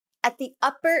At the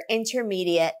upper,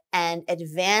 intermediate, and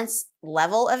advanced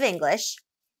level of English,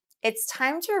 it's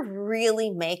time to really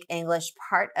make English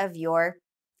part of your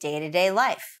day-to-day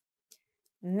life.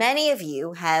 Many of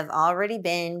you have already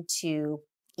been to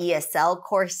ESL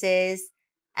courses,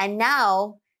 and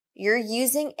now you're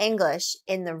using English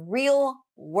in the real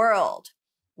world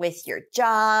with your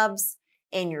jobs,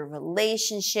 in your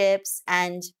relationships,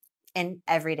 and in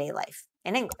everyday life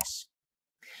in English.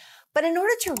 But in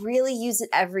order to really use it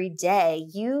every day,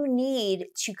 you need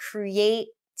to create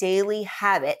daily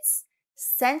habits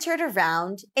centered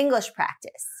around English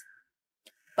practice.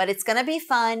 But it's going to be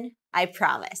fun, I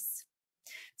promise.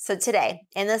 So today,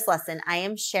 in this lesson, I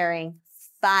am sharing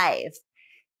 5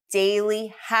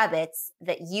 daily habits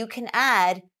that you can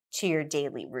add to your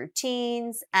daily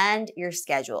routines and your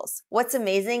schedules. What's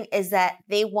amazing is that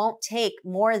they won't take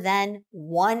more than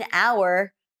 1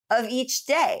 hour of each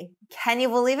day. Can you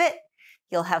believe it?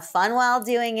 You'll have fun while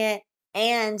doing it,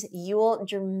 and you will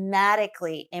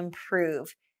dramatically improve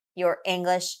your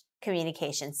English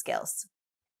communication skills.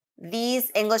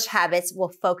 These English habits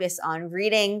will focus on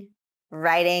reading,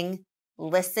 writing,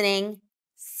 listening,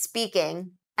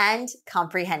 speaking, and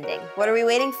comprehending. What are we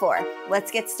waiting for?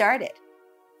 Let's get started.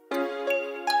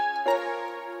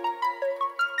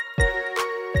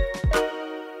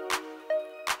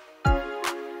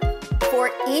 For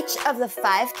each of the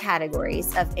 5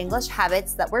 categories of English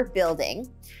habits that we're building,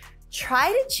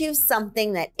 try to choose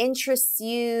something that interests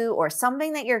you or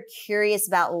something that you're curious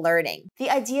about learning. The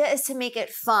idea is to make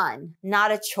it fun, not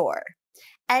a chore.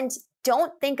 And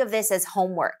don't think of this as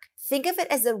homework. Think of it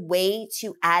as a way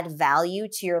to add value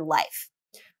to your life.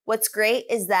 What's great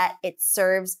is that it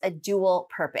serves a dual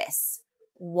purpose.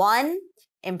 1,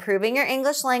 improving your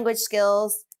English language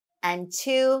skills, and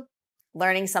 2,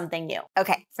 learning something new.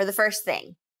 Okay, for the first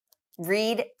thing,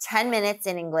 read 10 minutes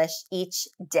in English each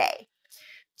day.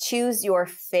 Choose your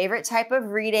favorite type of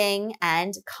reading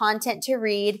and content to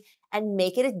read and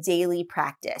make it a daily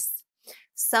practice.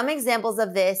 Some examples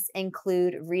of this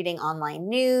include reading online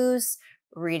news,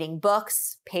 reading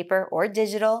books, paper or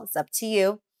digital, it's up to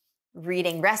you,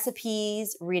 reading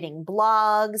recipes, reading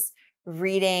blogs,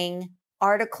 reading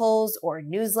articles or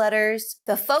newsletters.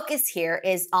 The focus here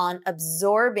is on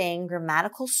absorbing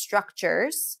grammatical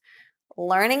structures,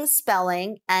 learning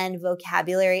spelling, and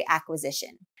vocabulary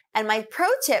acquisition. And my pro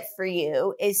tip for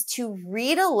you is to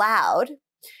read aloud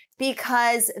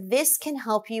because this can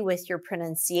help you with your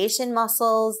pronunciation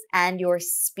muscles and your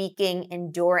speaking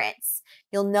endurance.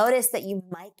 You'll notice that you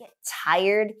might get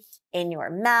tired in your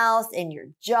mouth, in your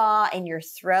jaw, in your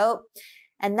throat.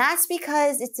 And that's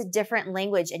because it's a different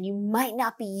language and you might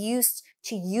not be used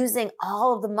to using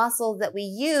all of the muscles that we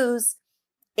use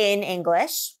in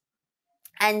English.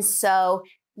 And so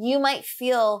you might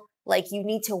feel like you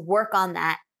need to work on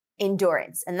that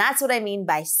endurance. And that's what I mean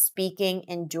by speaking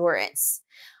endurance.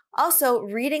 Also,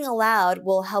 reading aloud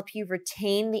will help you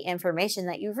retain the information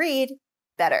that you read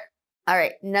better. All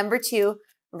right, number 2,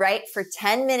 write for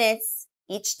 10 minutes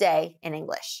each day in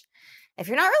English. If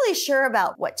you're not really sure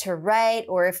about what to write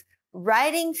or if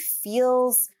writing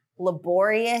feels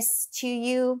laborious to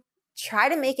you, try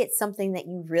to make it something that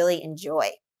you really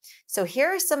enjoy. So here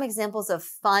are some examples of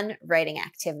fun writing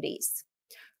activities.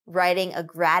 Writing a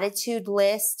gratitude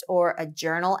list or a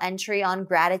journal entry on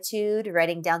gratitude,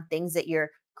 writing down things that you're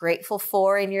grateful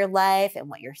for in your life and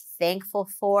what you're thankful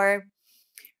for.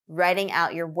 Writing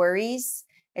out your worries.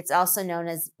 It's also known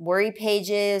as worry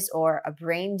pages or a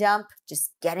brain dump,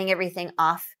 just getting everything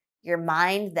off your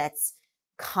mind that's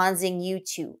causing you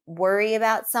to worry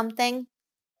about something.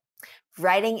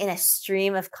 Writing in a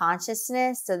stream of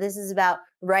consciousness. So this is about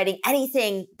writing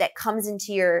anything that comes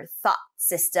into your thought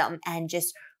system and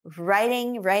just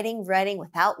writing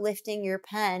without lifting your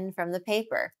pen from the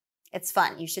paper. It's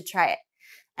fun. You should try it.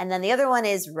 And then the other one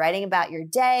is writing about your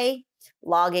day,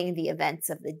 logging the events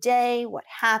of the day, what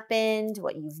happened,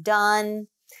 what you've done.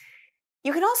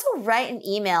 You can also write an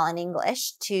email in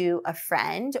English to a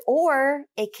friend, or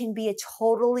it can be a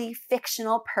totally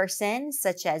fictional person,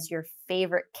 such as your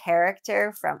favorite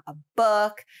character from a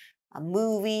book, a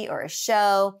movie, or a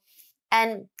show.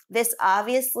 And this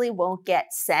obviously won't get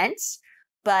sent,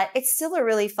 but it's still a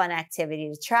really fun activity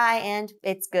to try, and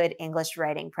it's good English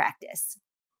writing practice.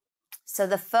 So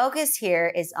the focus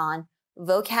here is on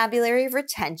vocabulary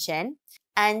retention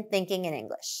and thinking in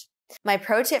English. My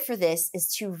pro tip for this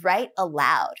is to write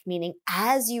aloud, meaning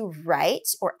as you write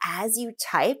or as you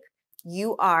type,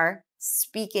 you are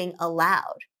speaking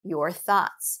aloud your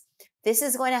thoughts. This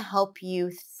is going to help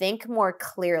you think more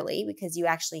clearly because you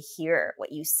actually hear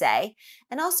what you say.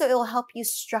 And also it will help you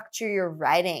structure your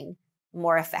writing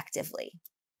more effectively.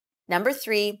 Number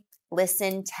 3,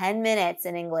 listen 10 minutes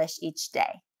in English each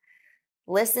day.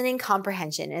 Listening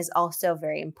comprehension is also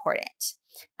very important.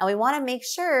 And we want to make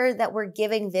sure that we're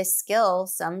giving this skill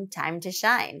some time to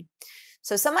shine.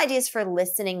 So some ideas for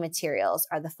listening materials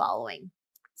are the following: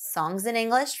 songs in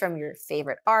English from your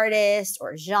favorite artist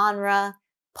or genre,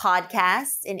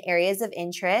 podcasts in areas of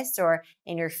interest or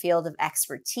in your field of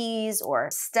expertise or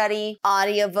study,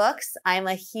 audiobooks. I'm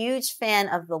a huge fan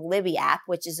of the Libby app,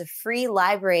 which is a free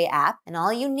library app, and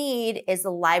all you need is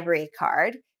a library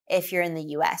card if you're in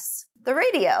the US. The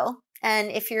radio, and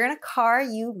if you're in a car,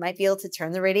 you might be able to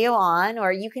turn the radio on,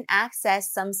 or you can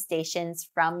access some stations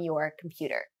from your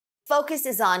computer. Focus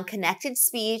is on connected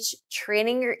speech,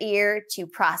 training your ear to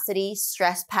prosody,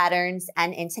 stress patterns,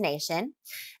 and intonation,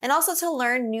 and also to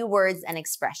learn new words and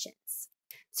expressions.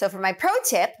 So for my pro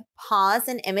tip, pause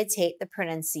and imitate the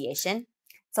pronunciation.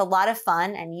 It's a lot of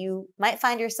fun, and you might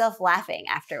find yourself laughing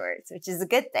afterwards, which is a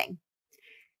good thing.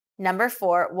 Number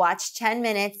 4, watch 10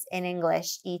 minutes in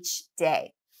English each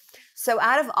day. So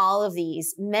out of all of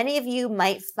these, many of you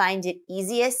might find it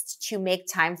easiest to make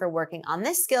time for working on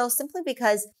this skill simply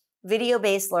because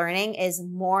video-based learning is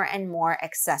more and more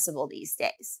accessible these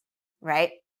days,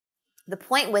 right? The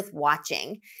point with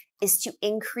watching is to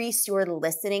increase your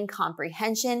listening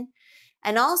comprehension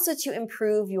and also to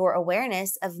improve your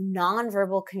awareness of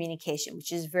nonverbal communication,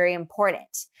 which is very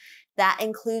important. That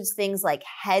includes things like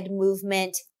head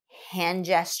movement, hand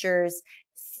gestures,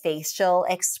 facial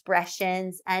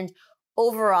expressions, and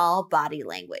overall body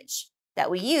language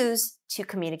that we use to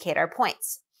communicate our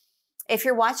points. If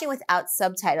you're watching without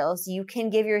subtitles, you can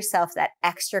give yourself that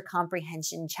extra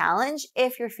comprehension challenge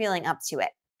if you're feeling up to it.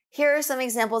 Here are some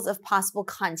examples of possible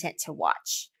content to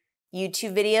watch: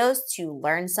 YouTube videos to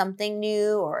learn something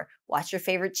new or watch your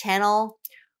favorite channel,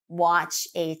 watch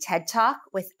a TED Talk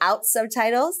without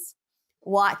subtitles,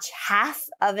 watch half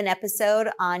of an episode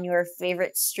on your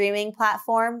favorite streaming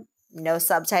platform, no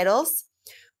subtitles,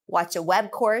 watch a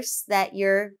web course that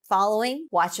you're following,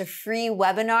 watch a free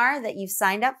webinar that you've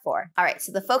signed up for. All right,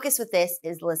 so the focus with this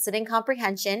is listening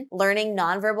comprehension, learning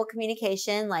nonverbal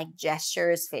communication like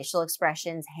gestures, facial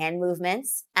expressions, hand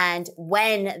movements, and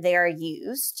when they are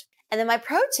used. And then my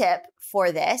pro tip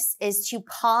for this is to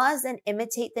pause and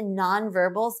imitate the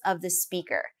nonverbals of the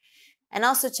speaker, and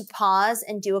also to pause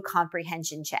and do a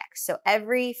comprehension check. So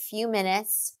every few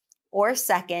minutes or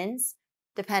seconds,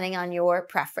 depending on your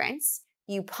preference,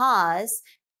 you pause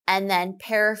and then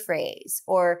paraphrase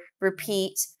or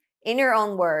repeat in your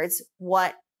own words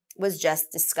what was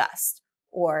just discussed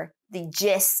or the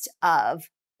gist of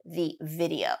the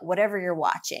video, whatever you're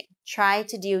watching. Try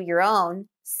to do your own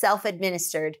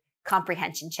self-administered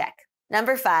comprehension check.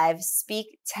 Number 5,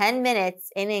 speak 10 minutes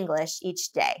in English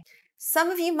each day. Some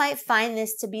of you might find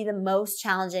this to be the most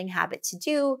challenging habit to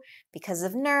do because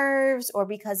of nerves or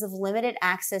because of limited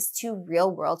access to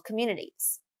real-world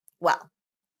communities. Well,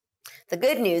 the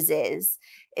good news is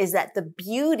that the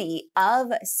beauty of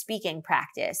speaking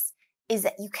practice is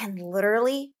that you can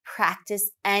literally practice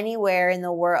anywhere in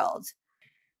the world.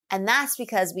 And that's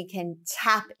because we can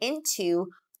tap into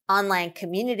online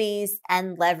communities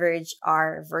and leverage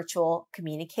our virtual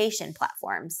communication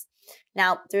platforms.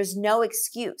 Now, there's no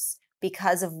excuse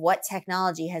because of what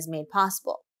technology has made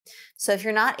possible. So if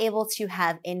you're not able to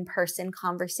have in-person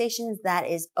conversations, that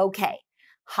is okay.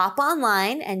 Hop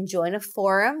online and join a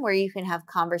forum where you can have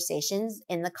conversations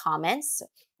in the comments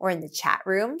or in the chat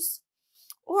rooms.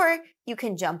 Or you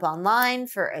can jump online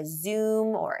for a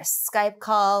Zoom or a Skype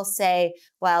call, say,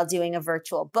 while doing a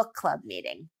virtual book club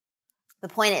meeting. The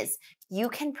point is, you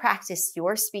can practice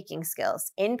your speaking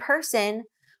skills in person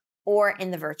or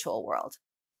in the virtual world.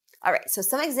 All right, so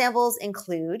some examples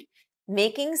include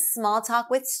making small talk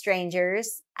with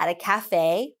strangers at a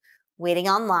cafe, waiting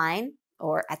online,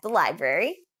 or at the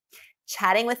library,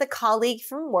 chatting with a colleague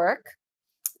from work,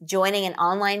 joining an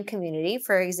online community.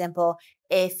 For example,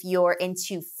 if you're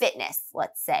into fitness,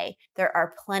 let's say, there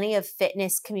are plenty of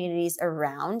fitness communities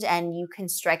around and you can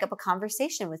strike up a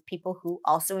conversation with people who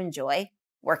also enjoy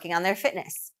working on their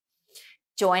fitness.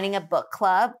 Joining a book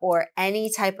club or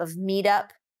any type of meetup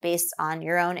based on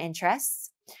your own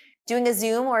interests. Doing a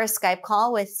Zoom or a Skype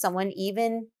call with someone,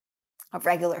 even a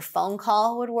regular phone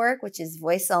call would work, which is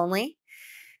voice only.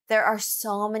 There are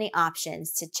so many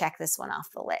options to check this one off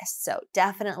the list. So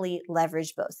definitely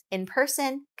leverage both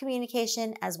in-person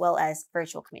communication as well as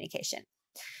virtual communication.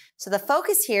 So the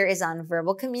focus here is on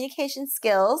verbal communication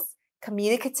skills,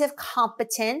 communicative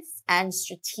competence, and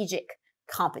strategic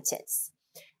competence.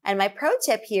 And my pro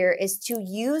tip here is to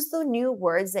use the new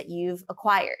words that you've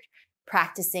acquired,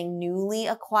 practicing newly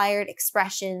acquired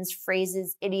expressions,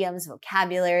 phrases, idioms,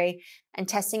 vocabulary, and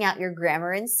testing out your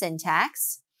grammar and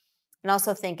syntax. and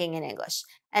also thinking in English.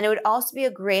 And it would also be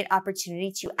a great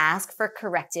opportunity to ask for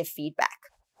corrective feedback.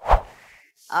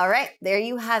 All right, there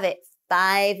you have it.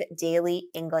 5 daily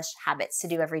English habits to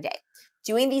do every day.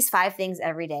 Doing these 5 things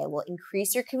every day will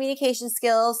increase your communication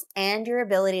skills and your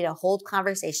ability to hold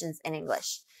conversations in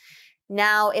English.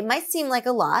 Now, it might seem like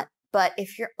a lot, but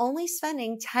if you're only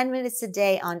spending 10 minutes a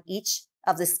day on each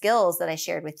of the skills that I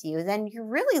shared with you, then you're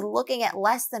really looking at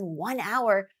less than 1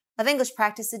 hour of English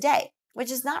practice a day,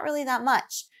 which is not really that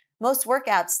much. Most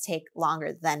workouts take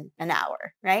longer than an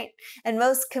hour, right? And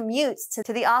most commutes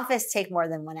to the office take more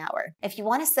than 1 hour. If you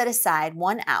want to set aside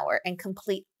 1 hour and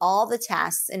complete all the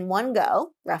tasks in one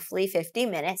go, roughly 50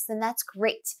 minutes, then that's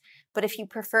great. But if you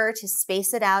prefer to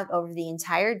space it out over the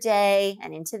entire day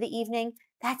and into the evening,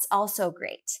 that's also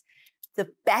great. The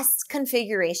best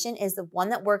configuration is the one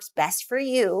that works best for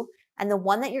you and the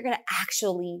one that you're going to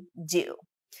actually do.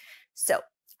 So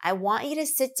I want you to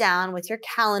sit down with your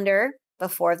calendar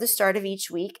before the start of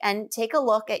each week and take a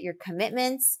look at your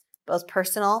commitments, both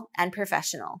personal and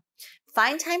professional.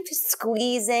 Find time to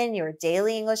squeeze in your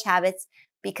daily English habits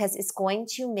because it's going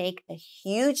to make a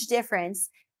huge difference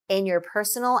in your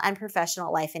personal and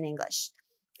professional life in English,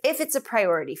 if it's a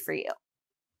priority for you.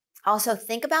 Also,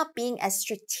 think about being as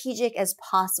strategic as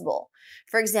possible.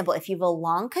 For example, if you have a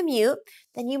long commute,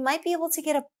 then you might be able to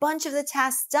get a bunch of the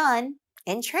tasks done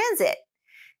in transit.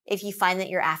 If you find that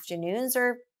your afternoons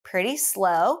are pretty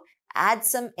slow, add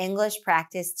some English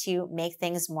practice to make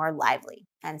things more lively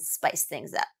and spice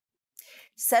things up.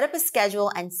 Set up a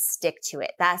schedule and stick to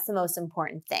it. That's the most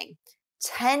important thing.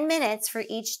 10 minutes for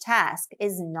each task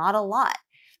is not a lot,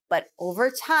 but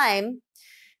over time,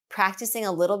 practicing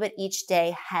a little bit each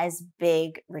day has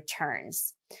big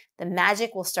returns. The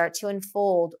magic will start to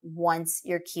unfold once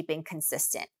you're keeping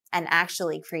consistent and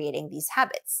actually creating these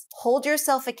habits. Hold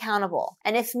yourself accountable,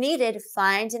 and if needed,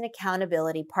 find an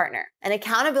accountability partner. An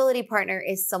accountability partner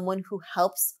is someone who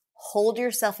helps hold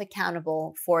yourself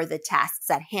accountable for the tasks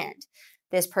at hand.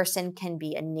 This person can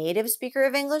be a native speaker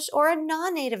of English or a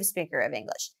non-native speaker of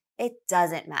English. It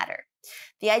doesn't matter.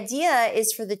 The idea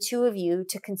is for the two of you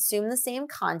to consume the same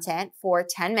content for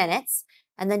 10 minutes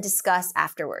and then discuss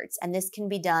afterwards. And this can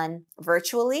be done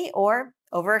virtually or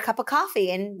over a cup of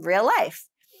coffee in real life.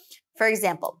 For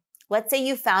example, let's say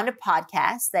you found a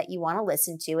podcast that you want to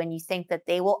listen to and you think that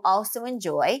they will also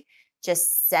enjoy.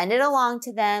 Just send it along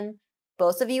to them.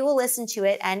 Both of you will listen to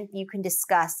it and you can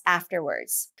discuss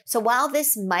afterwards. So while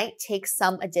this might take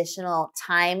some additional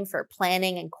time for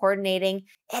planning and coordinating,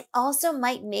 it also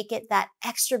might make it that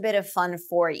extra bit of fun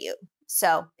for you.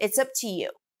 So it's up to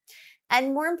you.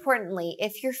 And more importantly,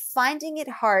 if you're finding it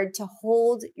hard to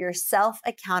hold yourself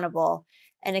accountable,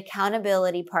 an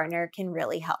accountability partner can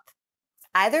really help.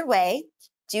 Either way,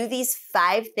 do these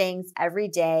 5 things every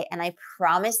day, and I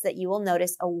promise that you will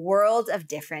notice a world of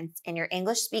difference in your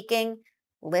English speaking,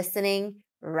 listening,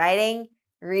 writing,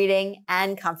 reading,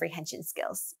 and comprehension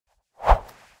skills.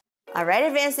 All right,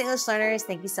 advanced English learners,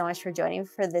 thank you so much for joining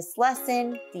for this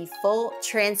lesson. The full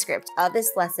transcript of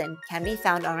this lesson can be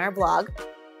found on our blog,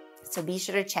 so be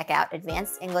sure to check out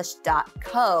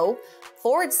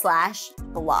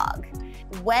advancedenglish.co/blog.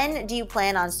 When do you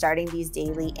plan on starting these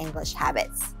daily English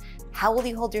habits? How will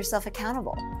you hold yourself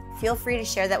accountable? Feel free to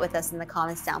share that with us in the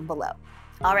comments down below.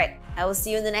 All right, I will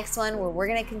see you in the next one where we're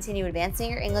going to continue advancing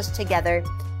your English together.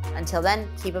 Until then,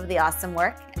 keep up the awesome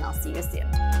work, and I'll see you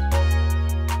soon.